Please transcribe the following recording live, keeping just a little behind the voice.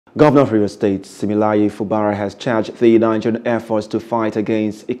Governor of Rio State, Siminalayi Fubara, has charged the Nigerian Airforce to fight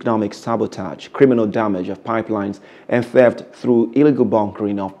against economic sabotage, criminal damage of pipelines, and theft through illegal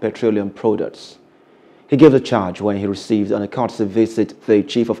bunkering of petroleum products. He gave the charge when he received on a courtesy visit the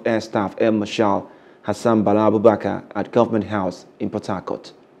Chief of Air Staff Air Marshal Hassan Bala Abubakar at Government House in Port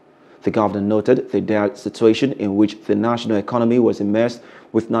Harcourt. The governor noted the dire situation in which the national economy was immersed,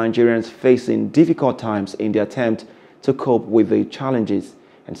 with Nigerians facing difficult times in the attempt to cope with the challenges,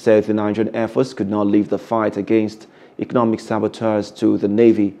 and said the Nigerian Air Force could not leave the fight against economic saboteurs to the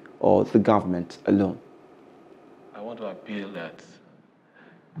Navy or the government alone. I want to appeal that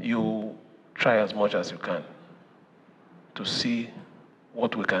you try as much as you can to see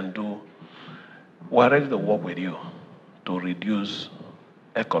what we can do. We're ready to work with you to reduce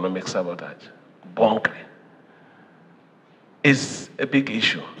economic sabotage. Bunkering is a big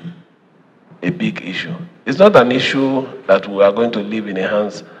issue. A big issue. It's not an issue that we are going to leave in the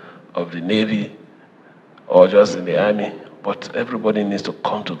hands of the Navy or just in the Army, but everybody needs to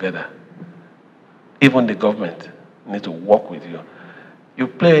come together. Even the government needs to work with you. You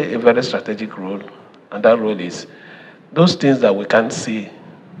play a very strategic role, and that role is those things that we can't see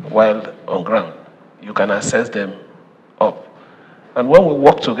while on ground. You can assess them up. And when we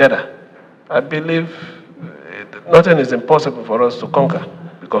work together, I believe nothing is impossible for us to conquer,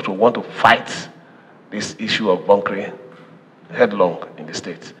 because we want to fight this issue of bunkering headlong in the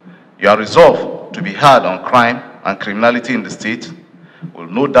state. Your resolve to be hard on crime and criminality in the state will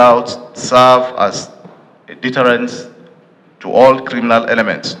no doubt serve as a deterrent to all criminal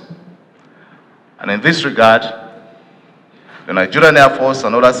elements. And in this regard, the Nigerian Air Force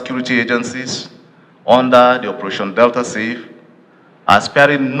and other security agencies under the Operation Delta Safe are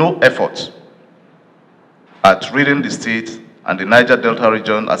sparing no effort at ridding the state and the Niger Delta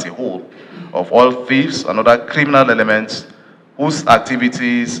region as a whole of all thieves and other criminal elements whose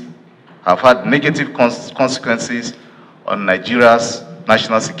activities have had negative consequences on Nigeria's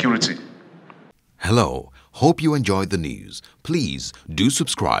national security. Hello, hope you enjoyed the news. Please do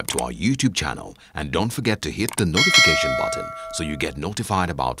subscribe to our YouTube channel and don't forget to hit the notification button so you get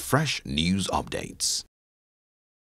notified about fresh news updates.